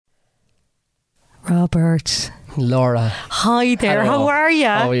Robert. Laura. Hi there. Hello. How are you?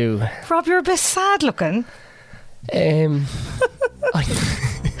 How are you? Rob, you're a bit sad looking.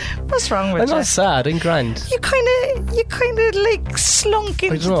 What's wrong with I'm you? not sad. I'm grand. You kind of like slunk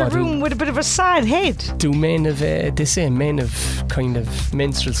into the room with a bit of a sad head. Do men have they say men have kind of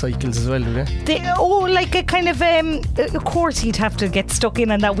menstrual cycles as well, do they? Like a kind of of course you'd have to get stuck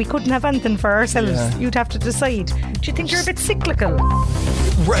in on that. We couldn't have anything for ourselves. Yeah. You'd have to decide. Do you think you're a bit cyclical?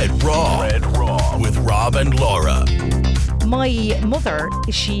 Red Raw with Rob and Laura. My mother,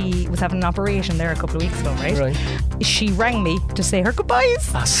 she was having an operation there a couple of weeks ago, right? She rang me to say her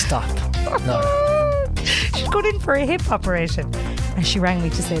goodbyes. Stop. No. She's going in for a hip operation, and she rang me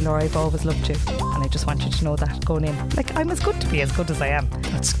to say, Laura, I've always loved you, and I just want you to know that going in. Like, I'm as good to be as good as I am.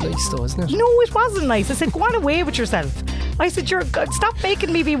 That's nice though, isn't it? No, it wasn't nice. I said, go on away with yourself. I said, you're good. Stop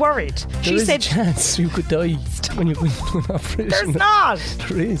making me be worried. She said, a chance you could die when you go into an operation. There's not.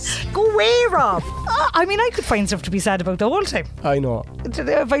 There is. Go away, Rob. I mean, I could find stuff to be sad about the whole time. I know.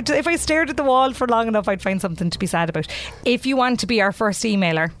 If I stared at the wall for long enough, I'd find something to be sad about. If you want to be our first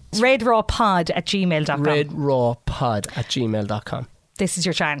emailer, redrawpod@gmail.com. redrawpod@gmail.com. This is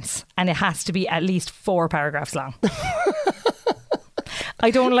your chance, and it has to be at least 4 paragraphs long. I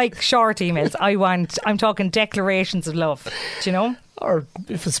don't like short emails. I'm talking declarations of love. Do you know? Or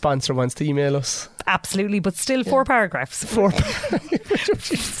if a sponsor wants to email us. Absolutely, but still 4 paragraphs. 4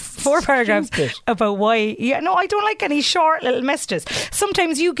 paragraphs about why. Yeah, no, I don't like any short little messages.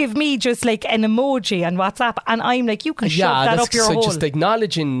 Sometimes you give me just like an emoji on WhatsApp, and I'm like, you can shove that up your hole. Just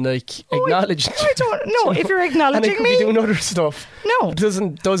acknowledging, acknowledging. I don't know if you're acknowledging and I could me. be doing other stuff. No,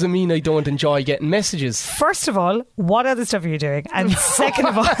 it doesn't mean I don't enjoy getting messages. First of all, what other stuff are you doing? And second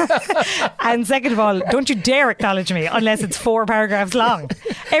of all, don't you dare acknowledge me unless it's 4 paragraphs long.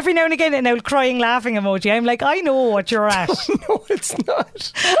 Every now and again, an old crying, laughing emoji. I'm like, I know what you're at. No, it's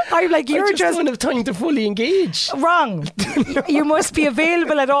not. I'm like, I just don't have time to fully engage. Wrong. No. You must be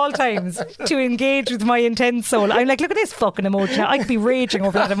available at all times to engage with my intense soul. I'm like, look at this fucking emoji now. I could be raging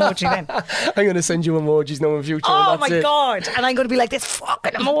over that emoji then. I'm going to send you emojis now in future. Oh my God. And I'm going to be like, this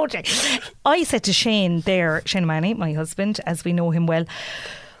fucking emoji. I said to Shane Manny, my husband, as we know him well,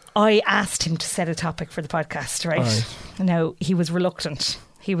 I asked him to set a topic for the podcast, right? Now, he was reluctant.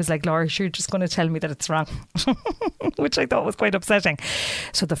 He was like, Laura, you're just going to tell me that it's wrong, which I thought was quite upsetting.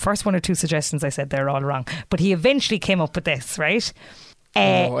 So the first 1 or 2 suggestions I said, they're all wrong. But he eventually came up with this, right?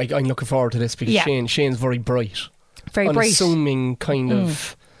 I'm looking forward to this because Shane's very bright. Very bright. Unassuming kind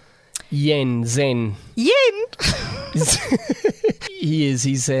of zen. Yen? He is.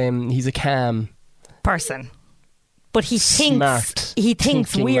 He's a calm person. But he smart,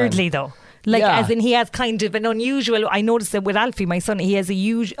 thinks weirdly man. though. Like, as in he has kind of an unusual... I noticed that with Alfie, my son, he has a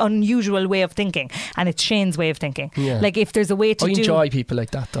unusual way of thinking, and it's Shane's way of thinking. Yeah. Like, if there's a way to I enjoy people like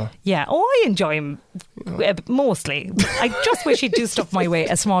that, though. Yeah. Oh, I enjoy him mostly. I just wish he'd do stuff my way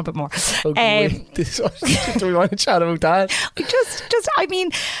a small bit more. Do we want to chat about that? I mean,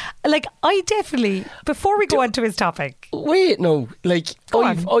 like, I definitely... Before we go on to his topic... Wait, no. Like,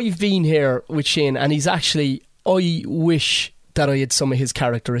 I've been here with Shane, and he's actually... I wish that I had some of his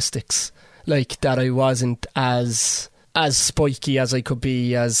characteristics. Like, that I wasn't as spiky as I could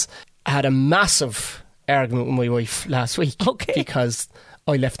be. I had a massive argument with my wife last week because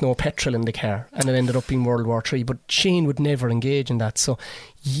I left no petrol in the car and it ended up being World War III. But Shane would never engage in that, so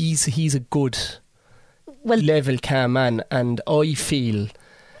he's a good level calm man, and I feel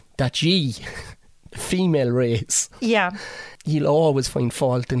that female race, you'll always find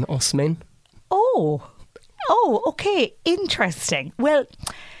fault in us men. Oh, okay, interesting. Well,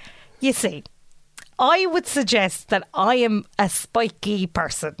 you see, I would suggest that I am a spiky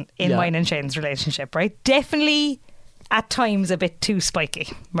person in mine and Shane's relationship, right? Definitely at times a bit too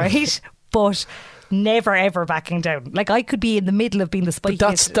spiky, right? But never ever backing down. Like, I could be in the middle of being the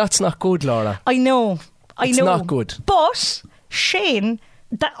spikiest. But that's not good, Laura. I know. It's not good. But Shane...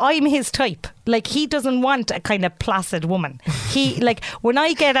 that I'm his type. Like, he doesn't want a kind of placid woman. He, like, when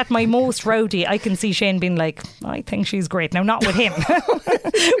I get at my most rowdy, I can see Shane being like, I think she's great. Now, not with him.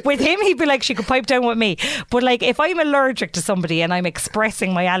 With him, he'd be like, she could pipe down with me. But like, if I'm allergic to somebody and I'm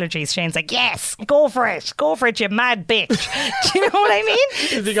expressing my allergies, Shane's like, yes, go for it, you mad bitch. Do you know what I mean?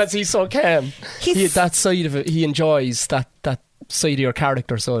 Because he's so calm. That side of it, he enjoys that side of your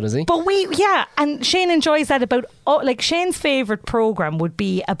character, so does he? But and Shane enjoys that about, like, Shane's favourite programme would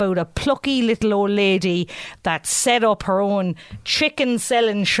be about a plucky little old lady that set up her own chicken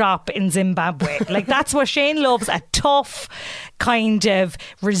selling shop in Zimbabwe. Like, that's what Shane loves, a tough, kind of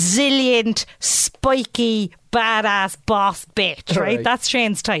resilient, spiky, badass boss bitch, right? That's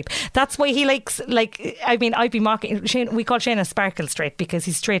Shane's type. That's why he likes, like, I mean, I'd be mocking Shane. We call Shane a sparkle straight because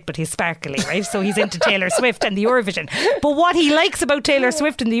he's straight but he's sparkly, right? So he's into Taylor Swift and the Eurovision. But what he likes about Taylor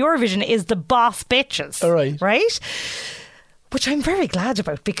Swift and the Eurovision is the boss bitches, right? Which I'm very glad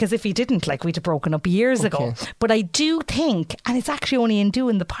about, because if he didn't, like, we'd have broken up years ago. But I do think, and it's actually only in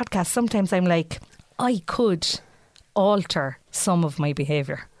doing the podcast, sometimes I'm like, I could alter some of my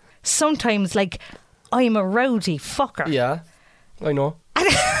behaviour. Sometimes, like, I'm a rowdy fucker. Yeah, I know.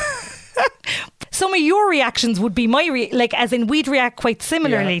 Some of your reactions would be my like, as in we'd react quite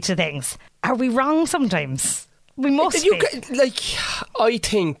similarly to things. Are we wrong sometimes? We must be. Like, I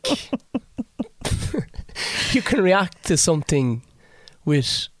think you can react to something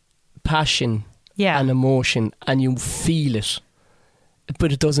with passion and emotion and you feel it,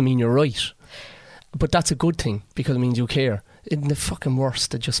 but it doesn't mean you're right. But that's a good thing, because it means you care. Isn't the fucking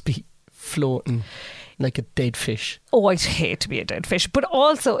worst to just be floating like a dead fish? Oh, I'd hate to be a dead fish. But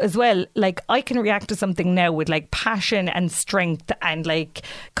also as well, like, I can react to something now with like passion and strength and like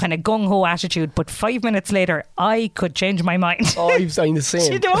kind of gung-ho attitude, but 5 minutes later I could change my mind. Oh, I'm saying the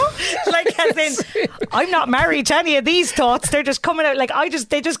same. You know? Like, as in, I'm not married to any of these thoughts. They're just coming out, like,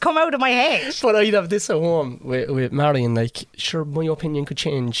 they just come out of my head. But I'd have this at home with Marion, like, sure, my opinion could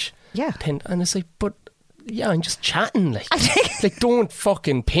change. Yeah. And it's like, but yeah, I'm just chatting, like, like, don't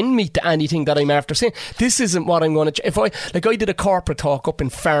fucking pin me to anything that I'm after saying. This isn't what I'm going to. If I did a corporate talk up in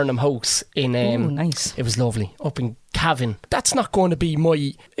Farnham House in nice. It was lovely, up in Cavan. That's not going to be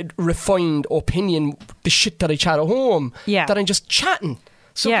my refined opinion. The shit that I chat at home, that I'm just chatting.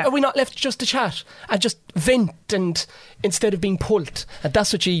 So are we not left just to chat and just vent, and instead of being pulled? And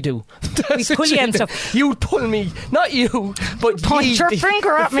that's what you do. We pull you and stuff. You pull me, not you, but point your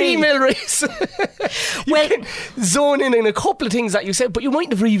finger at me. Female race. You can zone in a couple of things that you said, but you might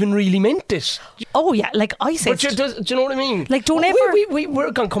never even really meant it. Oh yeah, like I said. But do you know what I mean? Like, don't ever.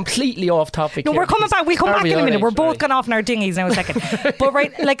 We're gone completely off topic. No, here, we're coming back. We'll come back in a minute. Right, we're both gone off in our dinghies now a second. But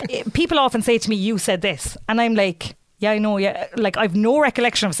right, like, people often say to me, "You said this," and I'm like, yeah, I know, yeah. Like, I've no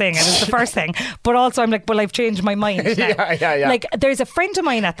recollection of saying it, is the first thing. But also I'm like, well, I've changed my mind now. Yeah. Like, there's a friend of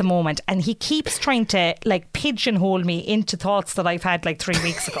mine at the moment, and he keeps trying to, like, pigeonhole me into thoughts that I've had, like, 3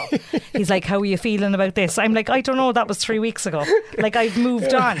 weeks ago. He's like, how are you feeling about this? I'm like, I don't know, that was 3 weeks ago. Like, I've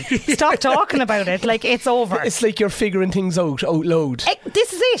moved on. Stop talking about it. Like, it's over. It's like you're figuring things out loud.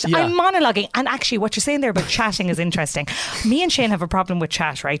 This is it. Yeah. I'm monologuing. And actually, what you're saying there about chatting is interesting. Me and Shane have a problem with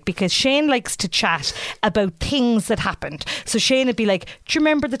chat, right? Because Shane likes to chat about things that happened. So Shane would be like, do you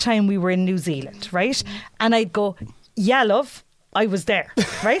remember the time we were in New Zealand, right? And I'd go, yeah, love, I was there,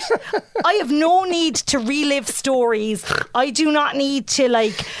 right? I have no need to relive stories. I do not need to,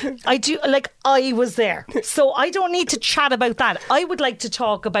 I was there. So I don't need to chat about that. I would like to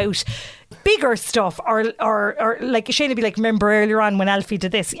talk about bigger stuff, or like Shane would be like, remember earlier on when Alfie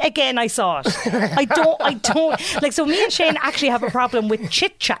did this? Again, I saw it. I don't like, so me and Shane actually have a problem with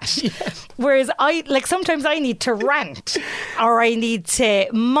chit chat. Whereas sometimes I need to rant or I need to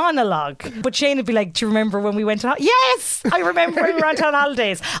monologue. But Shane would be like, do you remember when we went on? Yes, I remember when we went on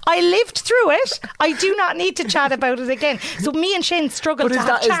holidays. I lived through it. I do not need to chat about it again. So me and Shane struggle to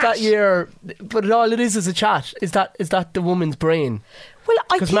have chat. But all it is a chat. Is that the woman's brain? Well,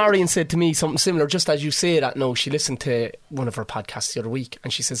 because Marion said to me something similar, just as you say that. No, she listened to one of her podcasts the other week,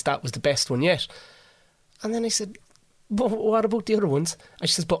 and she says that was the best one yet. And then I said, but what about the other ones? And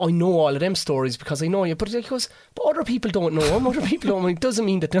she says, but I know all of them stories because I know you. But he goes, but other people don't know them. Other people don't know. It doesn't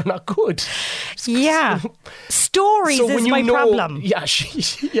mean that they're not good. Yeah. Stories so is my problem. Yeah.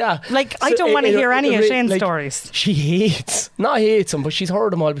 Yeah. Like, I don't want to hear any of Shane's stories. She not hates them, but she's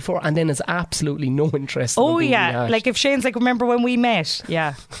heard them all before and then has absolutely no interest in them. Oh, yeah. Like, if Shane's like, remember when we met?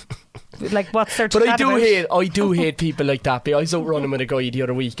 Yeah. Like, what's there to But I do hate people like that. I was out running with a guy the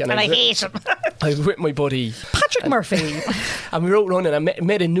other week, and I hate him. I was with my buddy Patrick Murphy, and we were out running. I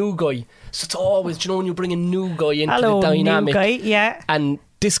met a new guy. So it's always, when you bring a new guy into the dynamic, new guy, yeah. And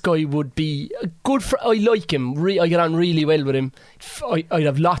this guy would be good for. I like him. I get on really well with him. I'd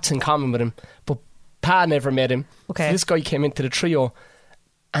have lots in common with him. But Pa never met him. Okay. So this guy came into the trio,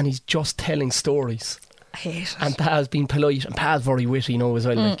 and he's just telling stories. I hate it. And Pa's being polite, and Pa's very witty, as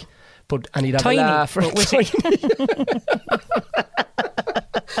well. Like. And he'd have tiny, a laugh.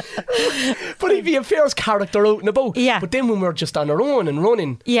 But he'd be a fierce character out and about. Yeah. But then when we're just on our own and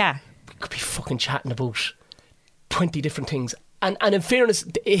running, we could be fucking chatting about 20 different things. And in fairness,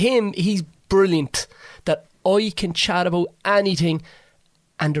 he's brilliant that I can chat about anything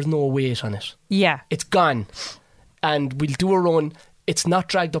and there's no weight on it. Yeah. It's gone. And we'll do a run. It's not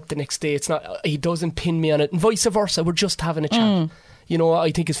dragged up the next day. It's not. He doesn't pin me on it. And vice versa. We're just having a chat.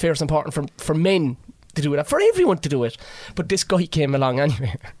 I think it's fair and important for men to do that, for everyone to do it. But this guy came along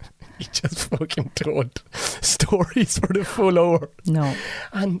anyway. He just fucking told stories for the full hour. No.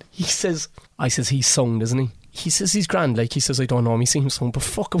 And I says, he's sung, isn't he? He says he's grand, like, he says, I don't know him, he seems sung, but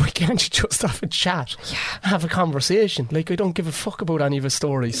fuck, why can't you just have a chat? Yeah. Have a conversation. Like, I don't give a fuck about any of his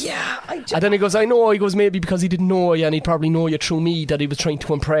stories. Yeah. And then he goes, I know. He goes, maybe because he didn't know you and he'd probably know you through me, that he was trying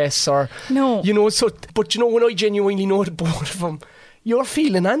to impress, or... No. You know, so... But you know, when I genuinely know the both of them, you're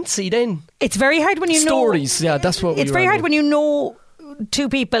feeling antsy then. It's very hard when you know... Stories, yeah, that's what It's very hard when you know two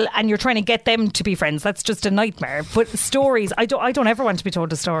people and you're trying to get them to be friends. That's just a nightmare. But stories, I don't ever want to be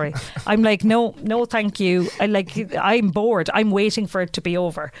told a story. I'm like, no thank you. I'm bored. I'm waiting for it to be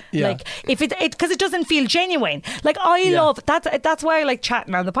over. Yeah. Like, if because it doesn't feel genuine. Like, I love that's why I like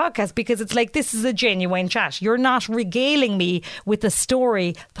chatting on the podcast, because it's like, this is a genuine chat. You're not regaling me with a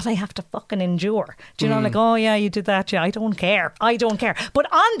story that I have to fucking endure. Do you know, like, oh yeah, you did that, yeah, I don't care.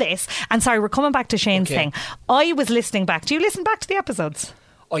 But on this, and sorry, we're coming back to Shane's thing, I was listening back. Do you listen back to the episodes?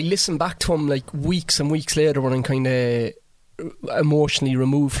 I listened back to him like weeks and weeks later when I'm kind of emotionally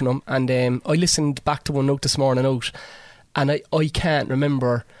removed from him, and I listened back to one out this morning out, and I can't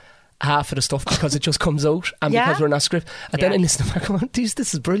remember half of the stuff because it just comes out, and because we're not script, and then I listened back, I'm like,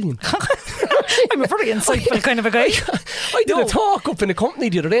 this is brilliant. I'm a pretty insightful kind of a guy. I did a talk up in a company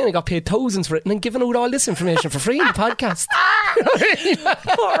the other day and I got paid thousands for it, and then giving out all this information for free in the podcast.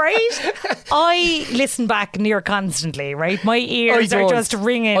 All right. I listen back near constantly, right? My ears are just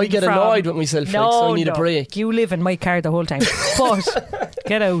ringing. I get annoyed with myself, so I need a break. You live in my car the whole time. But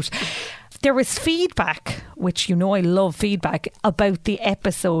get out. There was feedback, which, you know, I love feedback, about the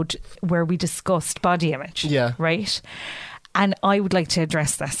episode where we discussed body image. Yeah. Right? And I would like to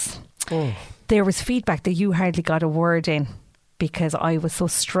address this. Oh. There was feedback that you hardly got a word in because I was so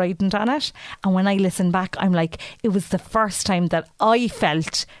strident on it. And when I listen back, I'm like, it was the first time that I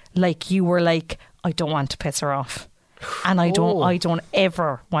felt like you were like, I don't want to piss her off. And I don't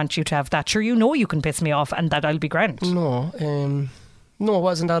ever want you to have that. Sure, you know you can piss me off and that I'll be grand. No, it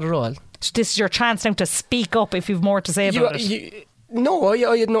wasn't that at all. This is your chance now to speak up if you've more to say about it. No,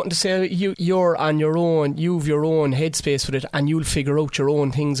 I had nothing to say. You're on your own. You've your own headspace with it, and you'll figure out your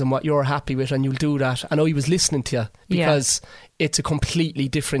own things and what you're happy with, and you'll do that. And I was listening to you because it's a completely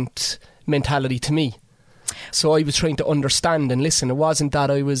different mentality to me. So I was trying to understand and listen. It wasn't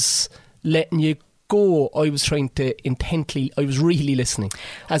that I was letting you go. I was trying to I was really listening.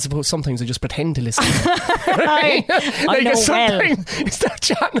 As opposed, sometimes I just pretend to listen. I know well. You start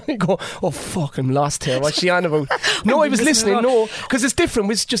chatting and you go, oh fuck, I'm lost here. What's she on about? No, I was listening. No, because it's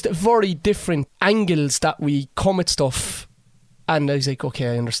different. It's just very different angles that we come at stuff. And I was like,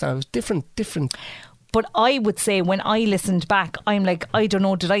 okay, I understand. It was different. But I would say when I listened back, I'm like, I don't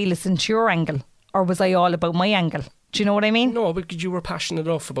know, did I listen to your angle? Or was I all about my angle? Do you know what I mean? No, because you were passionate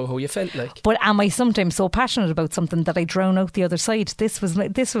enough about how you felt like. But am I sometimes so passionate about something that I drown out the other side? This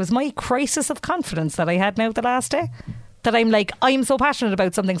was my crisis of confidence that I had now the last day. That I'm like, I'm so passionate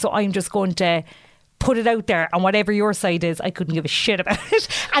about something, so I'm just going to put it out there, and whatever your side is, I couldn't give a shit about it.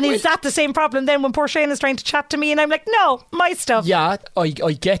 And is that the same problem then when poor Shane is trying to chat to me and I'm like, no, my stuff. Yeah, I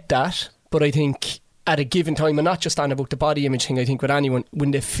get that, but I think at a given time, and not just on about the body image thing, I think with anyone,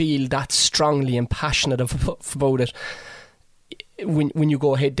 when they feel that strongly and passionate about it, when you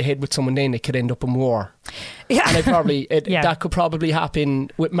go head to head with someone, then it could end up in war. Yeah. And that could probably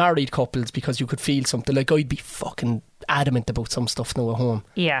happen with married couples, because you could feel something. Like, I'd be fucking adamant about some stuff now at home.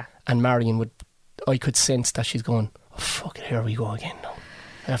 Yeah. And Marion I could sense that she's going, oh fuck it, here we go again now.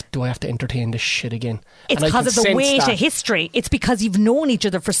 Do I have to entertain this shit again? It's because of the weight of history. It's because you've known each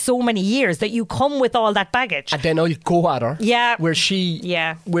other for so many years that you come with all that baggage. And then I go at her. Yeah. Where she...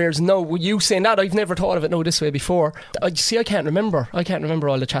 Yeah. Whereas no, you saying that, I've never thought of it this way before. I can't remember. I can't remember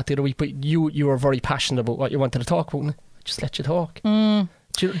all the chat the other week, but you were very passionate about what you wanted to talk about. I just let you talk. Do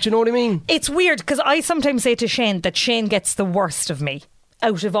you know what I mean? It's weird, because I sometimes say to Shane that Shane gets the worst of me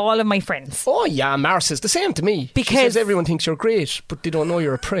out of all of my friends. Oh yeah, Mars is the same to me. Because she says everyone thinks you're great, but they don't know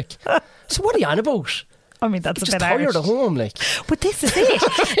you're a prick. So what are you on about? I mean, that's just a bit tired at home, like. But this is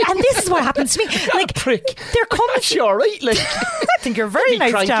it, and this is what happens to me. Like, prick. They're coming. That's you all right, like. I think you're very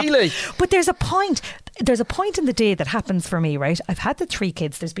nice, cranky, chap. like. But there's a point in the day that happens for me, right? I've had the 3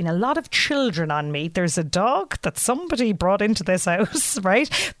 kids. There's been a lot of children on me. There's a dog that somebody brought into this house, right?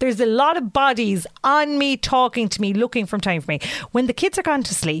 There's a lot of bodies on me, talking to me, looking from time for me. When the kids are gone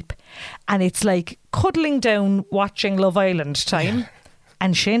to sleep, and it's like cuddling down, watching Love Island time,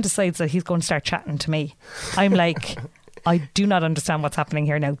 and Shane decides that he's going to start chatting to me, I'm like, I do not understand what's happening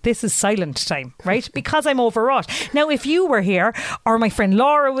here now. This is silent time, right? Because I'm overwrought. Now, if you were here, or my friend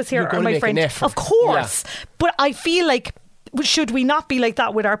Laura was here, or my friend, of course. Yeah. But I feel like should we not be like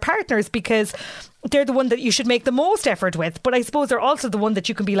that with our partners? Because they're the one that you should make the most effort with, but I suppose they're also the one that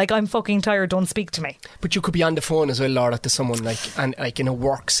you can be like, I'm fucking tired, don't speak to me. But you could be on the phone as well, Laura, to someone and in a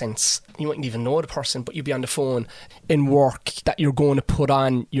work sense, you mightn't even know the person, but you'd be on the phone in work that you're going to put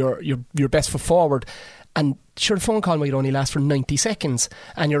on your best foot forward, and sure, the phone call might only last for 90 seconds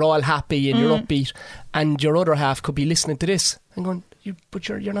and you're all happy and you're upbeat, and your other half could be listening to this and going, but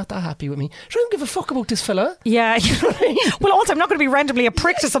you're not that happy with me. Sure, I don't give a fuck about this fella. Yeah. You know what I mean? Well, also, I'm not going to be randomly a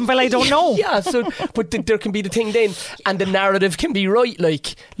prick to some fella I don't know. Yeah, so, but there can be the thing then, and the narrative can be right,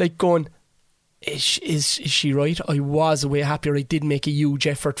 like going, is she right? I was way happier. I did make a huge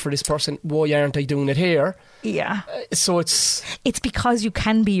effort for this person. Why aren't I doing it here? Yeah. So it's because you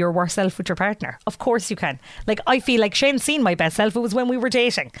can be your worst self with your partner. Of course you can. Like, I feel like Shane's seen my best self. It was when we were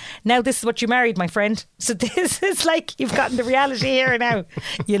dating. Now this is what you married, my friend. So this is like, you've gotten the reality here now.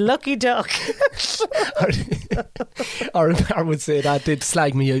 You lucky duck. or I would say that they'd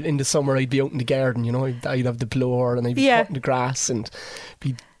slag me out in the summer. I'd be out in the garden, you know. I'd have the blower and I'd be cutting the grass and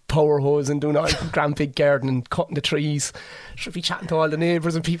be power hose and doing all the grand big garden and cutting the trees. She'll be chatting to all the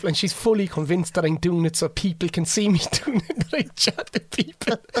neighbours and people, and she's fully convinced that I'm doing it so people can see me doing it, that I chat to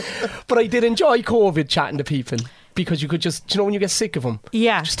people. But I did enjoy COVID, chatting to people, because you could just, you know, when you get sick of them,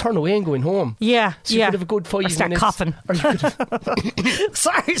 just turn away and going home. Yeah. So you could have a good 5 minutes. Start coughing. Or you could have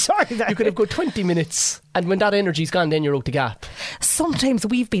sorry. You could have good 20 minutes, and when that energy's gone, then you're out the gap. Sometimes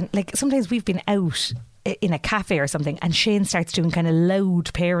we've been out in a cafe or something, and Shane starts doing kind of loud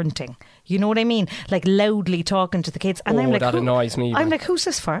parenting. You know what I mean? Like loudly talking to the kids. And I'm like, that annoys me. I'm like, who's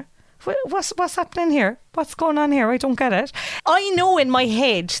this for? What's happening here? What's going on here? I don't get it. I know in my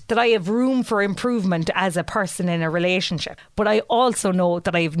head that I have room for improvement as a person in a relationship, but I also know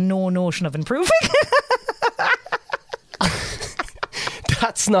that I have no notion of improving.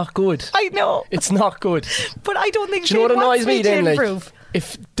 That's not good. I know. It's not good. But I don't think Do you know what annoys me then? Improve. Like,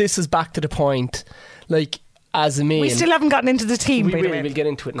 if this is back to the point, like, as a man, we still haven't gotten into the team. We'll get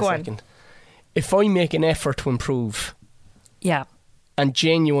into it in a second. If I make an effort to improve, and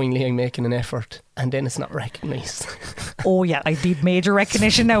genuinely I'm making an effort, and then it's not recognised. Oh yeah, I need major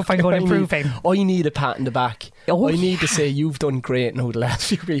recognition now if I'm going to improve him. I need a pat in the back. I need to say you've done great now the last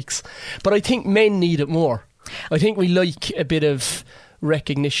few weeks. But I think men need it more. I think we like a bit of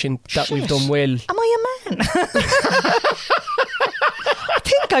recognition that we've done well. Am I a man? I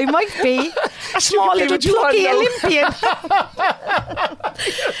think I might be a small little plucky Olympian.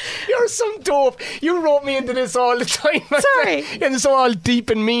 You're some dope. You wrote me into this all the time. Sorry. And it's all deep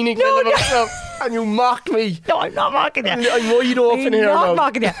and meaningful about stuff, and you mocked me. No, I'm not mocking you. I'm wide open here now. I'm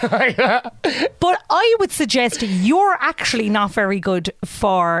not mocking you. But I would suggest you're actually not very good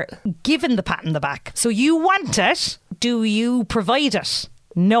for giving the pat in the back. So you want it. Do you provide it?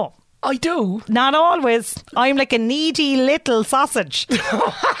 No. I do. Not always. I'm like a needy little sausage.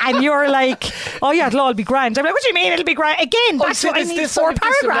 And you're like, oh yeah, it'll all be grand. I'm like, what do you mean it'll be grand? Again, that's what I need 4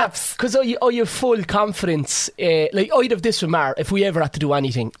 paragraphs. Because I have full confidence. Like, I'd have this with Mar if we ever had to do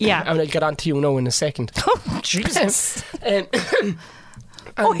anything. Yeah. And I'll get on to you now in a second. Oh, Jesus.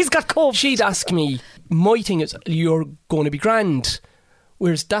 Oh, he's got COVID. She'd ask me, my thing is, you're going to be grand.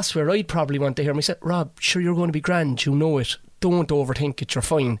 Whereas that's where I'd probably want to hear me say, Rob, sure, you're going to be grand. You know it. Don't overthink it, you're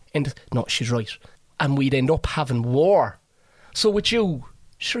fine. And no, she's right. And we'd end up having war. So with you,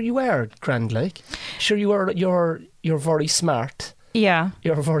 sure you are grand, like. Sure you are, you're very smart. Yeah.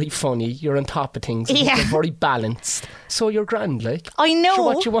 You're very funny. You're on top of things. Yeah. You're very balanced. So you're grand, like. I know. Sure,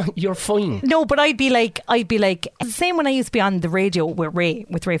 what you want, you're fine. No, but I'd be like, the same when I used to be on the radio with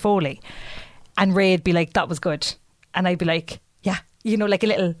Ray Foley. And Ray'd be like, that was good. And I'd be like, yeah. You know, like a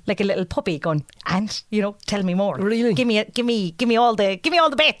little puppy going, and you know, tell me more. Really? Give me all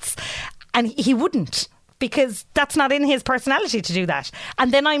the bits. And he wouldn't, because that's not in his personality to do that.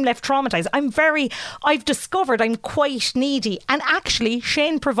 And then I'm left traumatised. I've discovered I'm quite needy. And actually,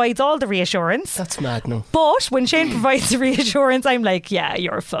 Shane provides all the reassurance. That's mad, no. But when Shane provides the reassurance, I'm like, yeah,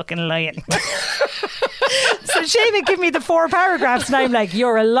 you're fucking lying. So Shane would give me the 4 paragraphs and I'm like,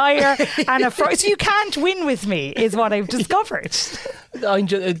 you're a liar and a fraud. So you can't win with me, is what I've discovered. Do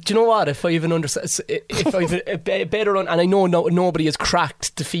you know what? If I even understand, if I've a better and I know nobody has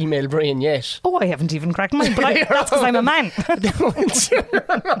cracked the female brain yet. Oh, I haven't even cracked mine, but that's because I'm a man.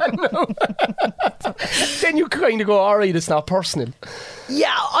 Then you kind of go, alright, it's not personal.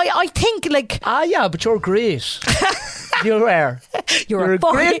 Yeah, I think like... yeah, but you're great. You are. You're a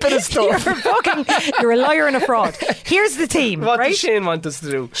great bit of stuff. You're a liar and a fraud. Here's the team. What right? does Shane want us to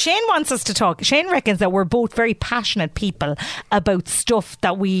do? Shane wants us to talk. Shane reckons that we're both very passionate people about stuff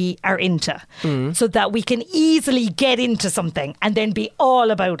that we are into, so that we can easily get into something and then be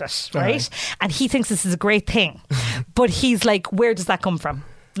all about it, right? And he thinks this is a great thing. But he's like, where does that come from?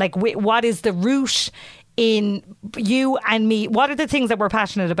 Like, what is the root in you and me? What are the things that we're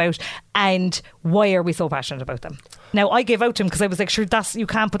passionate about, and why are we so passionate about them? Now, I gave out to him because I was like, sure, you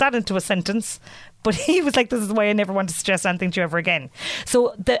can't put that into a sentence. But he was like, this is why I never want to suggest anything to you ever again.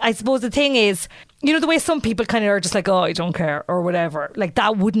 So I suppose the thing is, you know, the way some people kind of are just like, oh, I don't care or whatever. Like,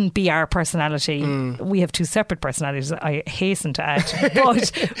 that wouldn't be our personality. We have two separate personalities, I hasten to add.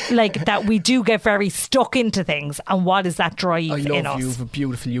 But like, that we do get very stuck into things. And what is that drive in us? I love you have a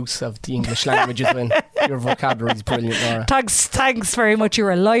beautiful use of the English language as well. Your vocabulary is brilliant, Laura. Thanks very much.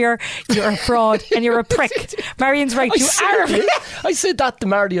 You're a liar, you're a fraud, and you're a prick. Marion's right. I said that to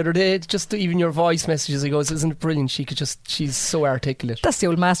Mary the other day, just even your voice messages. He goes, isn't it brilliant? She's so articulate. That's the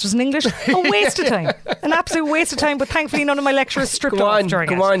old masters in English. A waste of time. An absolute waste of time. But thankfully none of my lecturers stripped off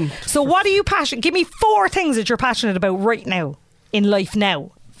during it. Go on. So what are you passionate? Give me 4 things that you're passionate about right now in life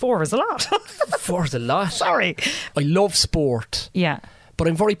now. 4 is a lot. 4 is a lot. Sorry. I love sport. Yeah. But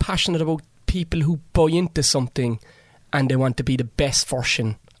I'm very passionate about people who buy into something and they want to be the best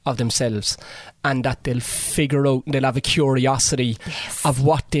version of themselves, and that they'll figure out, they'll have a curiosity of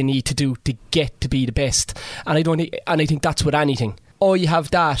what they need to do to get to be the best. And I think that's with anything. I have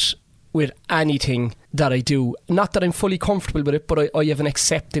that with anything that I do. Not that I'm fully comfortable with it, but I have an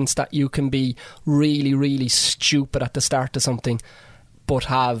acceptance that you can be really, really stupid at the start of something, but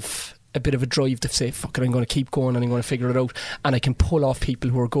have a bit of a drive to say, fuck it, I'm going to keep going and I'm going to figure it out. And I can pull off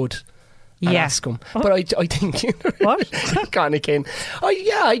people who are good. And ask them. But I think what? Gone again.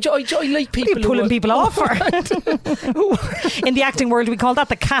 I like people. What are you pulling people off for? In the acting world, we call that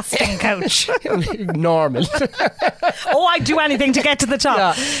the casting couch. Normal. I'd do anything to get to the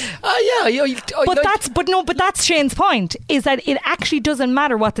top. But that's Shane's point, is that it actually doesn't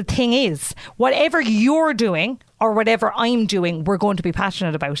matter what the thing is. Whatever you're doing or whatever I'm doing, we're going to be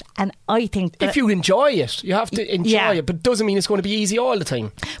passionate about. And I think that, if you enjoy it, you have to enjoy it, but it doesn't mean it's going to be easy all the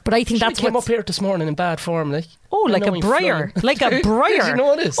time. But I think that's what came up here this morning in bad form, like. Oh, like a briar. Like a briar. Did you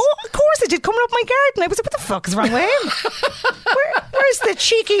know this? Oh, of course it did. Coming up my garden. I was like, what the fuck is wrong with him? Where's the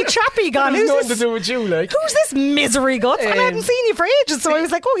cheeky chappy gone? Who's nothing to do with you, like. Who's this misery guts? And I hadn't seen you for ages, so I was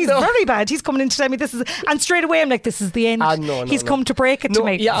like, oh, he's very bad. He's coming in to tell me this is... And straight away I'm like, this is the end. He's come to break it to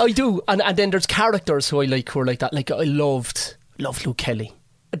me. Yeah, I do. And then there's characters who I like who are like that. Like, I loved Luke Kelly.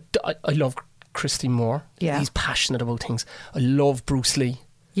 I love Christine Moore. Yeah. He's passionate about things. I love Bruce Lee.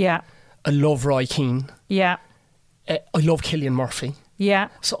 Yeah. I love Roy Keane. Yeah. I love Cillian Murphy. Yeah.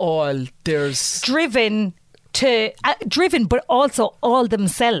 So there's... Driven, but also all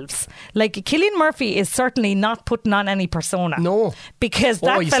themselves. Like, Cillian Murphy is certainly not putting on any persona. No. Because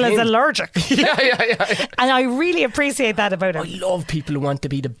that fella's allergic. Yeah. And I really appreciate that about him. I love people who want to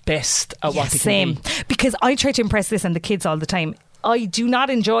be the best at what they can be. Because I try to impress this and the kids all the time. I do not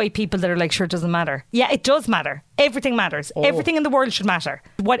enjoy people that are like, sure, it doesn't matter. Yeah, it does matter. Everything matters. Everything in the world should matter.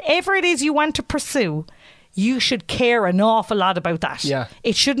 Whatever it is you want to pursue, you should care an awful lot about that. Yeah.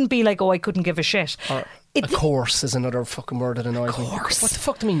 It shouldn't be like, I couldn't give a shit. Or a course is another fucking word that annoys me. What the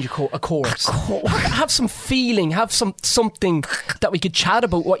fuck do you mean a course? Have some feeling, have something that we could chat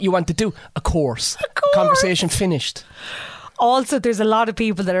about what you want to do. A course. Conversation finished. Also, there's a lot of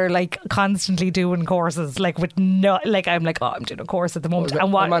people that are like constantly doing courses, like with no, like I'm like, I'm doing a course at the moment.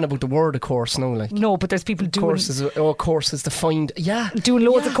 And what? I'm on about the word of course, no, like. No, but there's people doing courses defined, doing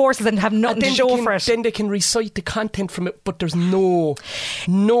loads of courses and have nothing to show for it. Then they can recite the content from it, but there's no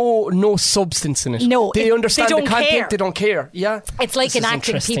substance in it. No, they understand the content. Care. They don't care. Yeah, it's like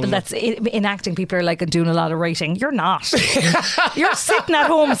enacting people. Enacting people are like doing a lot of writing. You're not. You're sitting at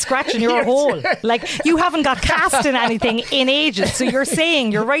home scratching your hole. Like, you haven't got cast in anything in ages, so you're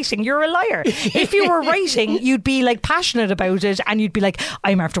saying you're writing. You're a liar. If you were writing, you'd be like passionate about it, and you'd be like,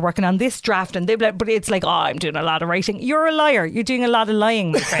 I'm after working on this draft, and they'd be like, but it's like, I'm doing a lot of writing. You're a liar. You're doing a lot of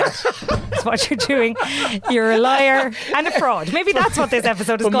lying, my friend. That's what you're doing. You're a liar and a fraud. Maybe that's what this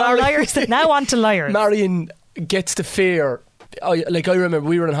episode is called. Liars. Now on to liars. Marion gets the fear. I remember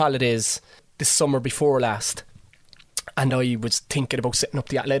we were on holidays this summer before last, and I was thinking about setting up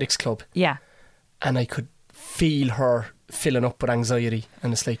the athletics club. Yeah. And I could feel her filling up with anxiety,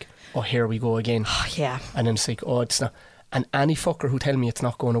 and it's like, oh, here we go again. Oh, yeah. And then it's like, oh, it's not. And any fucker who tell me it's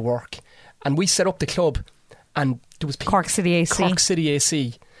not going to work. And we set up the club, and there was Cork City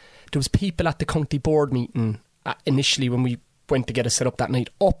AC. There was people at the county board meeting initially when we went to get us set up that night,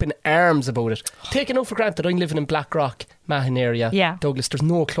 up in arms about it. Taking out for granted, I'm living in Blackrock, Mahon area, Douglas, there's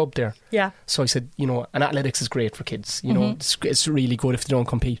no club there. Yeah. So I said, and athletics is great for kids, it's really good if they don't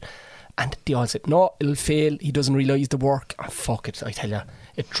compete. And they all said, no, it'll fail, he doesn't realise the work. Oh, fuck it, I tell you,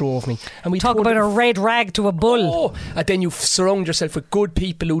 it drove me. And we talk about a red rag to a bull. And then you surround yourself with good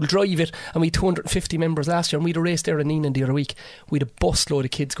people who'll drive it. And we had 250 members last year, and we had a race there in Neenan the other week. We had a busload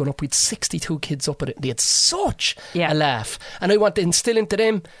of kids going up. We had 62 kids up at it. They had such a laugh. And I want to instill into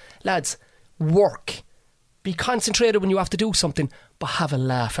them, lads, work. Be concentrated when you have to do something, but have a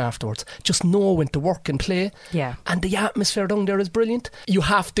laugh afterwards. Just know when to work and play. Yeah. And the atmosphere down there is brilliant. You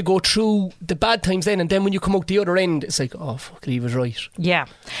have to go through the bad times then, and then when you come out the other end, it's like, oh, fuck it, he was right. Yeah.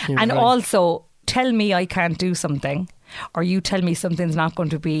 And also, tell me I can't do something, or you tell me something's not going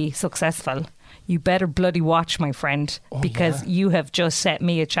to be successful. You better bloody watch, my friend, because you have just set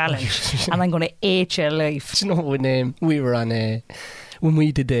me a challenge and I'm going to eat your life. Do you know when we were on, when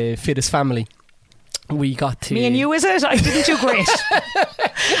we did the Fittest Family, we got to... Me and you, is it? I didn't do great.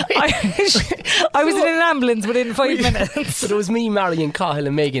 I was in an ambulance within 5 minutes. So it was me, Marion, Cahill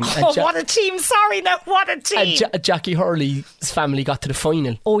and Megan. What a team. Sorry, now, what a team. And Jackie Hurley's family got to the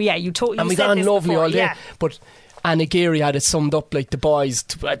final. Oh, yeah, you totally and we got on lovely all day. Yeah. But Anna Geary had it summed up like the boys,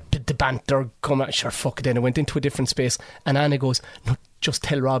 the banter, come out, sure, fuck it, then it went into a different space. And Anna goes, no, just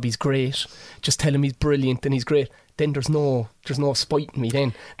tell Rob he's great. Just tell him he's brilliant and he's great. Then there's no spiting me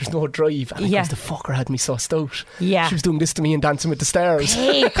then. There's no drive. And the fucker had me sussed out. Yeah. She was doing this to me in Dancing with the Stars.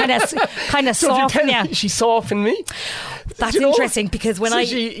 Hey, kind of soften you. She softened me. That's interesting because when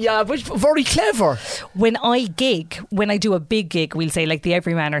but very clever. When I do a big gig, we'll say like the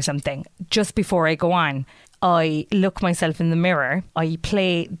Everyman or something, just before I go on, I look myself in the mirror, I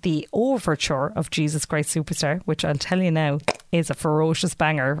play the overture of Jesus Christ Superstar, which I'll tell you now is a ferocious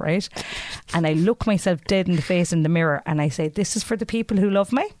banger, right? And I look myself dead in the face in the mirror and I say, this is for the people who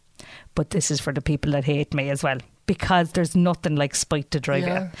love me, but this is for the people that hate me as well. Because there's nothing like spite to drive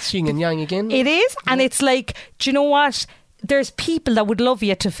you. Yin and yang again. It is, and it's like, do you know what? There's people that would love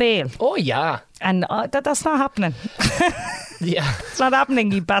you to fail. Oh yeah. And that's not happening. Yeah. It's not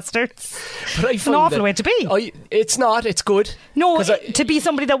happening, you bastards. But it's an awful way to be. It's not, it's good. No, to be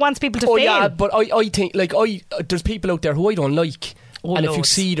somebody that wants people to fail. Yeah, but I think, like, there's people out there who I don't like. And if you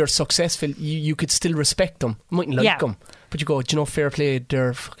see they're successful, you could still respect them. You mightn't like them. But you go, do you know, fair play,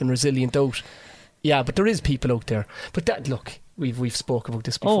 they're fucking resilient out. Yeah, but there is people out there. But that, look, we've spoke about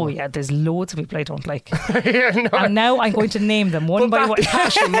this before. Oh yeah, there's loads of people I don't like. And now I'm going to name them one by one.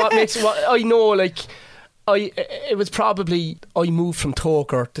 Passion, I know, like, it was probably, I moved from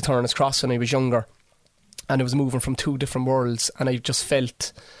Toker to Turner's Cross when I was younger, and I was moving from two different worlds, and I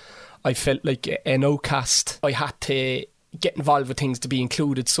felt like an outcast. I had to get involved with things to be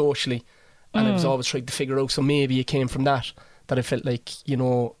included socially, and I was always trying to figure out, so maybe it came from that I felt like,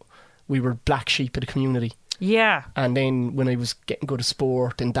 we were black sheep of the community. Yeah. And then when I was getting good at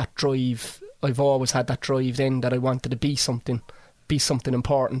sport and that drive, I've always had that drive then that I wanted to be something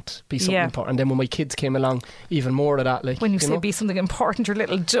important. And then when my kids came along, even more of that. Like, when you say be something important, your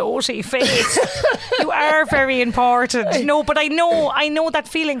little doty face. You are very important. No, but I know that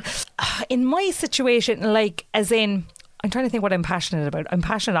feeling. In my situation, like, as in, I'm trying to think what I'm passionate about. I'm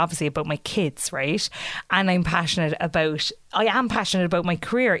passionate obviously about my kids, right? And I am passionate about my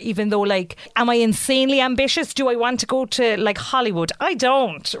career, even though, like, am I insanely ambitious? Do I want to go to like Hollywood? I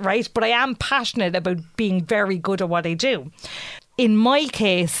don't, right? But I am passionate about being very good at what I do. In my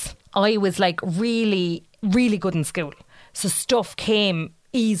case, I was like really, really good in school. So stuff came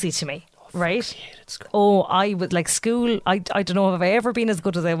easy to me. Right? I would like school. I don't know if I ever been as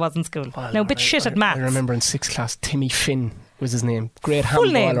good as I was in school. Well, now, a bit shit at maths. I remember in 6th class, Timmy Finn was his name. Great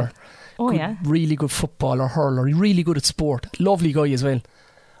handballer. Oh, yeah. Really good footballer, hurler. Really good at sport. Lovely guy as well.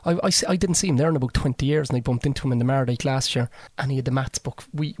 I didn't see him there in about 20 years, and I bumped into him in the Mardyke last year, and he had the maths book.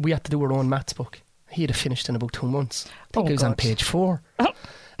 We had to do our own maths book. He had finished in about 2 months. I think he was on page 4.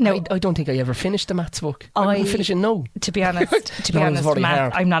 No, I don't think I ever finished the maths book. I'm finishing now. To be honest,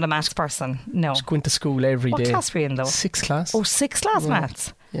 I'm not a maths person. No. Just going to school every day. What class were you in though? 6th class. Oh, 6th class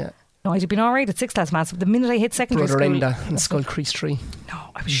maths. Yeah. No, I'd have been alright at 6th class maths. But the minute I hit secondary Brother school, Enda in Skull Crease Tree. No,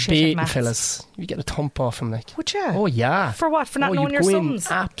 I was shit at maths. Fellas, you get a thump off him, like. Would you? Oh yeah. For what? For not knowing your sums?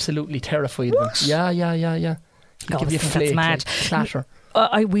 Absolutely terrified of him. Yeah. He'd give you a flake, that's mad. Like, clatter.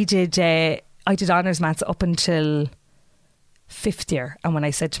 I did honours maths up until fifth year, and when I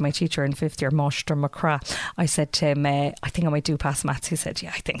said to my teacher in fifth year, Mr. McCraw, I said to him, I think I might do pass maths. He said,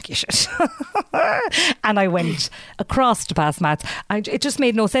 yeah, I think you should. And I went across to pass maths. It just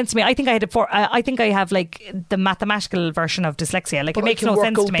made no sense to me. I think I had I think I have like the mathematical version of dyslexia. Like, but it makes no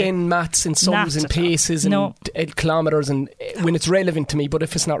sense to me. Then maths and sums and paces and kilometres, and when it's relevant to me, but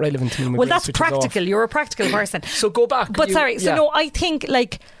if it's not relevant to me, well, that's practical. You're a practical person. So go back. But I think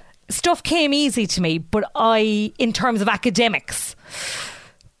like stuff came easy to me, but in terms of academics,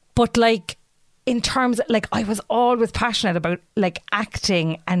 but like in terms of, like, I was always passionate about like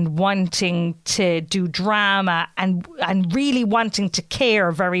acting and wanting to do drama and really wanting to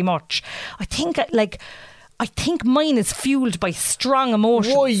care very much. I think mine is fueled by strong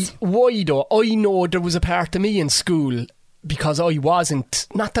emotions. Why though? I know there was a part of me in school, because I wasn't,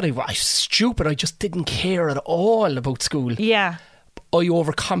 not that I was stupid, I just didn't care at all about school. Yeah. I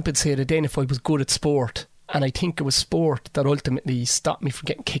overcompensated then if I was good at sport, and I think it was sport that ultimately stopped me from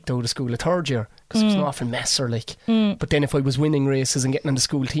getting kicked out of school at third year, because it was an awful messer, like. But then if I was winning races and getting on the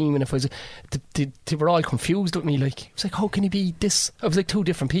school team, and if I was, they were all confused with me, like, it was like, how can he be this? I was like two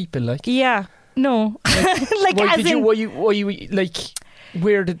different people, like. Yeah, no. Like, why you like,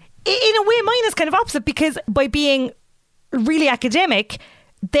 where did... In a way, mine is kind of opposite, because by being really academic,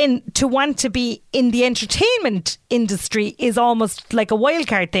 then to want to be in the entertainment industry is almost like a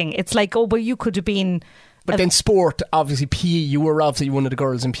wildcard thing. It's like, oh, well, you could have been... But then sport, obviously PE, you were obviously one of the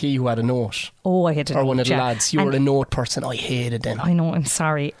girls in PE who had a note. Oh, I had a note. Or one of the lads. You were a note person. I hated them. I know, I'm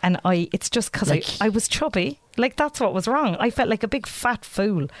sorry. And it's just because like, I was chubby. Like, that's what was wrong. I felt like a big fat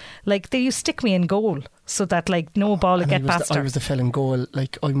fool. Like, they used to stick me in goal so that like no ball would get past her. I was the fella in goal.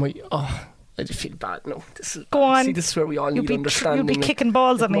 Like, I might... I just feel bad. No, this is... Go on. See, this is where we all need understanding. You'd be kicking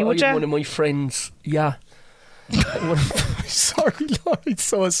balls at me, would you? One of my friends, yeah. Sorry, Laurie,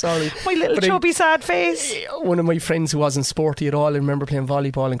 so sorry. My little chubby sad face. One of my friends who wasn't sporty at all, I remember playing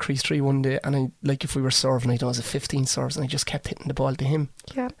volleyball in Crease 3 one day, and I, like, if we were serving, I was at 15 serves, and I just kept hitting the ball to him.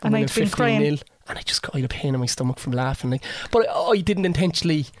 Yeah, and I'd been crying. And I had a pain in my stomach from laughing. Like, but I didn't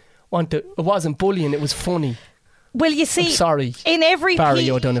intentionally want to. It wasn't bullying, it was funny. Well, you see, I'm sorry, in every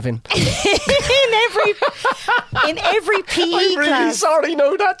Barry O'Donovan. in every PE I'm really class. Sorry,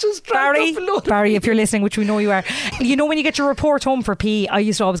 no, that just Barry, if you're listening, which we know you are, you know when you get your report home for PE, I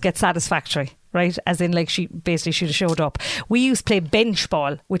used to always get satisfactory. Right, as in like she'd have showed up. We used to play bench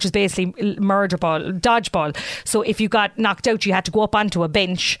ball, which is basically murder ball, dodgeball. So if you got knocked out, you had to go up onto a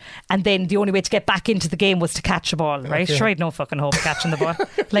bench, and then the only way to get back into the game was to catch a ball. Right, Sure, I had no fucking hope of catching the ball.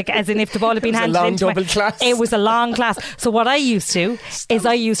 Like, as in, if the ball had been handed into me, it was a long class. So what I used to is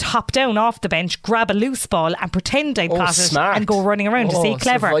I used to hop down off the bench, grab a loose ball, and pretend I'd caught it and go running around. You see,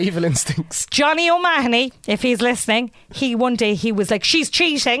 clever survival instincts. Johnny O'Mahony, if he's listening, one day he was like, "She's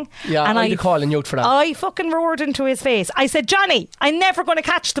cheating," yeah, and I call you out for that. I fucking roared into his face. I said, "Johnny, I'm never going to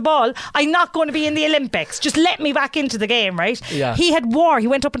catch the ball. I'm not going to be in the Olympics. Just let me back into the game," right? Yeah. He had war. He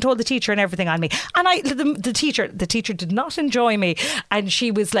went up and told the teacher and everything on me. And the teacher did not enjoy me. And she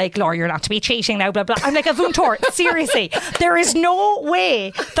was like, "Laura, you're not to be cheating now, blah, blah." I'm like, "Avuntor, seriously, there is no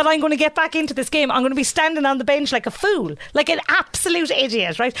way that I'm going to get back into this game. I'm going to be standing on the bench like a fool, like an absolute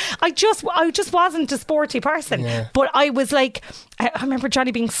idiot," right? I just wasn't a sporty person. Yeah. But I was like, I remember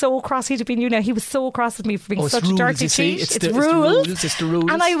Johnny being so cross. He'd have been, he was so cross with me for being such a dirty cheat. It's the rules. It's the rules.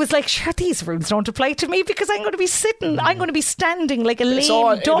 And I was like, sure, these rules don't apply to me, because I'm going to be sitting, I'm going to be standing like a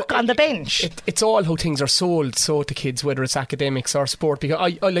lame duck on the bench. It's all how things are sold to kids, whether it's academics or sport. Because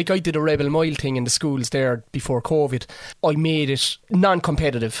I did a Rebel Mile thing in the schools there before COVID. I made it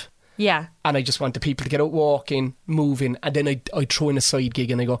non-competitive. Yeah. And I just want the people to get out walking, moving, and then I throw in a side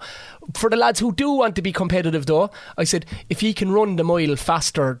gig and I go, for the lads who do want to be competitive though, I said, if you can run the mile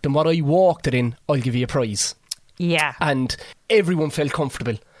faster than what I walked it in, I'll give you a prize. Yeah. And everyone felt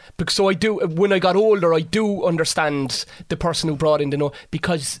comfortable. Because so I do, when I got older, I do understand the person who brought in the note,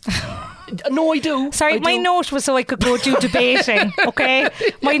 because no, I do. Sorry, my note was so I could go do debating. Okay,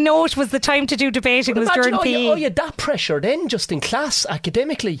 my note was the time to do debating was during PE. You had that pressure then, just in class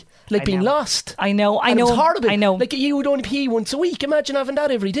academically, like being lost. I know. It was horrible. I know. Like, you would only PE once a week. Imagine having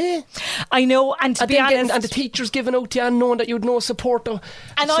that every day. I know. And to be honest, and the teachers giving out to you and knowing that you had no support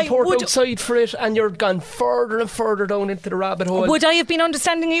outside for it, and you're gone further and further down into the rabbit hole. Would I have been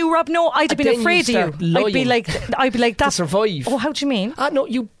understanding you, Rob? No, I'd have been afraid of you. I'd be like that. To survive. Oh, how do you mean? No,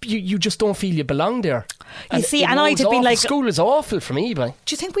 you just don't feel you belong there. You see, and I'd have been like, school is awful for me. But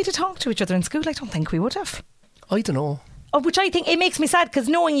do you think we'd have talked to each other in school? I don't think we would have. I don't know. Which I think it makes me sad, because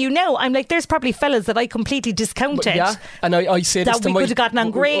knowing you now, I'm like, there's probably fellas that I completely discounted. Yeah, and I say this that we could have gotten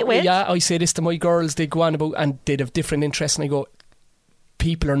on great with. Yeah, I say this to my girls. They go on about and they'd have different interests, and I go,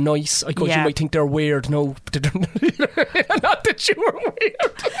 people are nice. I go, you might think they're weird. No, not that you were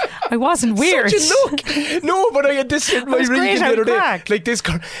weird. I wasn't weird. Such a look. No, but I had this in my reading the other day. Like this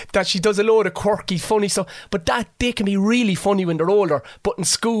girl, that she does a load of quirky, funny stuff. But that they can be really funny when they're older. But in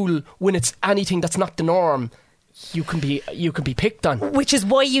school, when it's anything that's not the norm, you can be picked on. Which is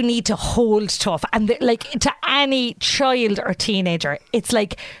why you need to hold tough. And like to any child or teenager, it's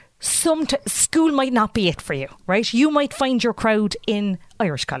like school might not be it for you, right? You might find your crowd in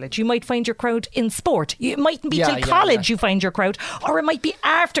Irish college. You might find your crowd in sport. It mightn't be till college you find your crowd, or it might be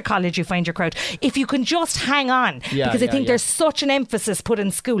after college you find your crowd. If you can just hang on, because I think there's such an emphasis put in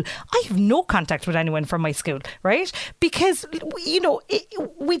school. I have no contact with anyone from my school, right? Because,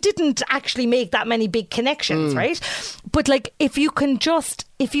 we didn't actually make that many big connections, right? But like, if you can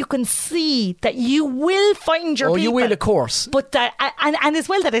see that you will find your people. You will, of course. But that, and as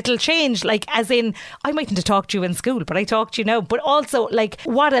well that it'll change, like, as in, I mightn't have talked to you in school, but I talked to you now. But also, like,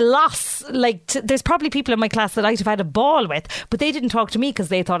 what a loss. Like, there's probably people in my class that I'd have had a ball with, but they didn't talk to me because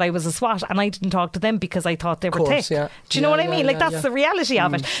they thought I was a swat, and I didn't talk to them because I thought they were thick. Yeah. Do you know what I mean? Like, that's the reality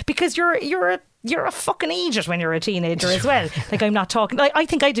of it. Because you're a fucking idiot when you're a teenager as well. Like, I'm not talking. I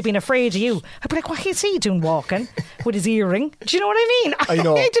think I'd have been afraid of you. I'd be like, what is he doing walking with his earring? Do you know what I mean? I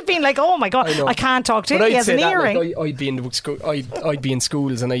know. I'd have been like, oh my God, I can't talk to him. He has an earring. Like, I'd be in school. I'd be in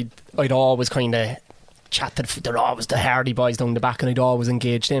schools, and I'd always kind of chat to. They're always the hardy boys down the back, and I'd always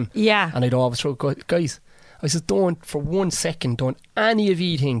engage them. Yeah. And I'd always throw, guys, I said, don't for 1 second, don't any of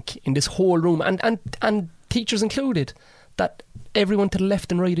you think in this whole room, and teachers included, that everyone to the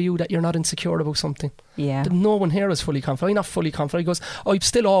left and right of you, that you're not insecure about something. Yeah. That no one here is fully confident. I'm not fully confident. He goes, I'm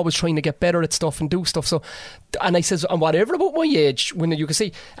still always trying to get better at stuff and do stuff. So, and I says, and whatever about my age, when you can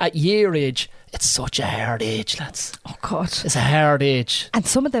see at your age, it's such a hard age, lads. Oh God, it's a hard age. And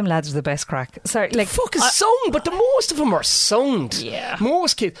some of them lads are the best crack. Sorry, like fuck is sound, but the most of them are sound. Yeah,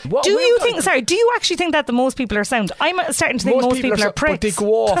 most kids. Do you actually think that the most people are sound? I'm starting to think most people are pricks. But they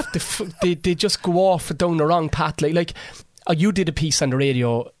go off. they just go off down the wrong path. Like you did a piece on the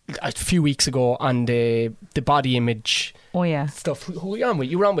radio a few weeks ago on the body image. Oh yeah, stuff. Who were you on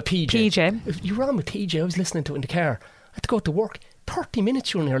with? You were on with PJ. PJ. You were on with PJ. I was listening to it in the car. I had to go to work. 30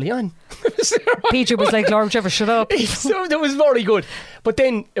 minutes you were nearly on. PJ was like, Lord, Trevor, shut up. So that was very good. But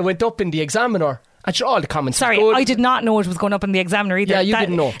then it went up in the Examiner. And sure, all the comments. Sorry, I did not know it was going up in the Examiner either. Yeah, you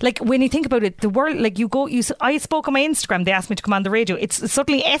didn't know. Like, when you think about it, the world, like, I spoke on my Instagram, they asked me to come on the radio. It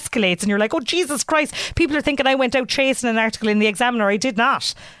suddenly escalates and you're like, oh Jesus Christ, people are thinking I went out chasing an article in the Examiner. I did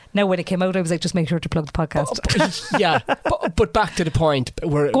not. Now when it came out, I was like, just make sure to plug the podcast. Yeah, but back to the point.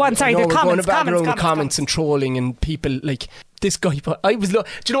 Go on, sorry, the comments and trolling and people like this guy. I was, do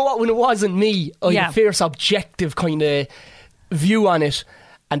you know what? When it wasn't me, I had a fierce objective kind of view on it,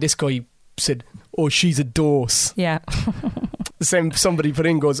 and this guy said, "Oh, she's a dose." Yeah. Somebody put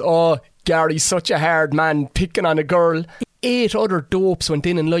in, goes, "Oh, Gary's such a hard man picking on a girl." 8 other dopes went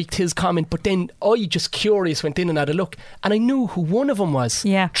in and liked his comment, but then I, just curious, went in and had a look, and I knew who one of them was.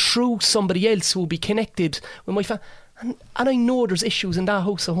 Yeah. Through somebody else who would be connected with my family. And I know there's issues in that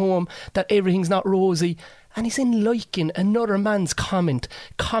house at home, that everything's not rosy. And he's in liking another man's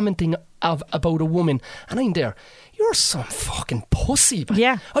commenting about a woman. And I'm there, you're some fucking pussy. Man.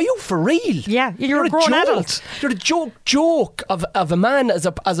 Yeah. Are you for real? Yeah, you're a grown adult. You're a joke of a man as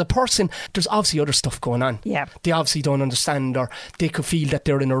a person. There's obviously other stuff going on. Yeah. They obviously don't understand, or they could feel that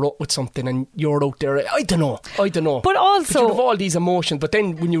they're in a rut with something and you're out there. I don't know. But also, you have all these emotions, but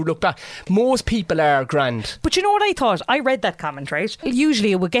then when you look back, most people are grand. But you know what I thought? I read that comment, right?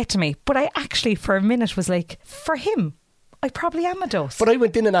 Usually it would get to me, but I actually for a minute was like, for him, I probably am a dose. But I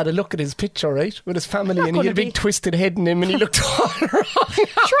went in and had a look at his picture, right, with his family, and he had a big twisted head in him, and he looked all wrong.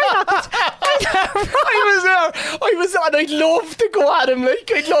 I was there, and I'd love to go at him,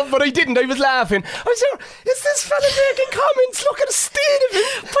 but I didn't. I was laughing. I was there, is this fella making comments? Look at the state of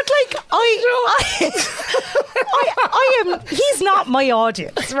him. But like, I am. He's not my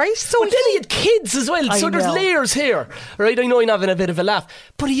audience, right? So but then he had kids as well. So there's layers here, right? I know I'm having a bit of a laugh,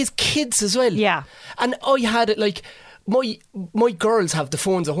 but he has kids as well. Yeah. And I had it like, my girls have the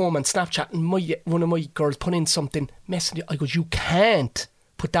phones at home and Snapchat, and one of my girls put in something messing. I goes, you can't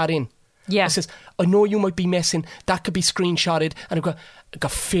put that in. Yeah. I says, I know you might be messing, that could be screenshotted, and I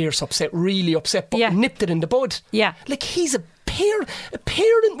got fierce upset, really upset, but nipped it in the bud. Yeah. Like, he's a parent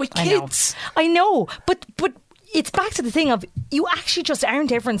with kids. I know. But it's back to the thing of, you actually just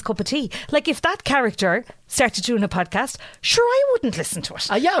aren't everyone's cup of tea. Like, if that character started doing a podcast, sure, I wouldn't listen to it.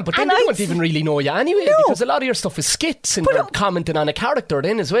 Yeah, but then they don't even really know you anyway, because a lot of your stuff is skits and you're commenting on a character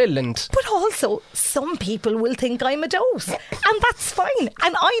then as well. But also, some people will think I'm a dose, and that's fine.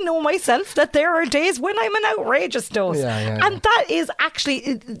 And I know myself that there are days when I'm an outrageous dose. And that is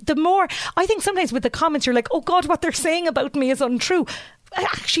actually, the more, I think sometimes with the comments you're like, oh God, what they're saying about me is untrue.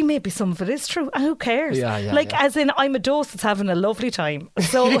 Actually, maybe some of it is true. Who cares? As in, I'm a dose that's having a lovely time.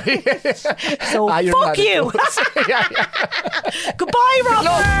 So, fuck you. Goodbye,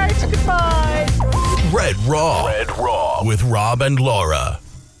 Robert. Goodbye. Red Raw with Rob and Laura.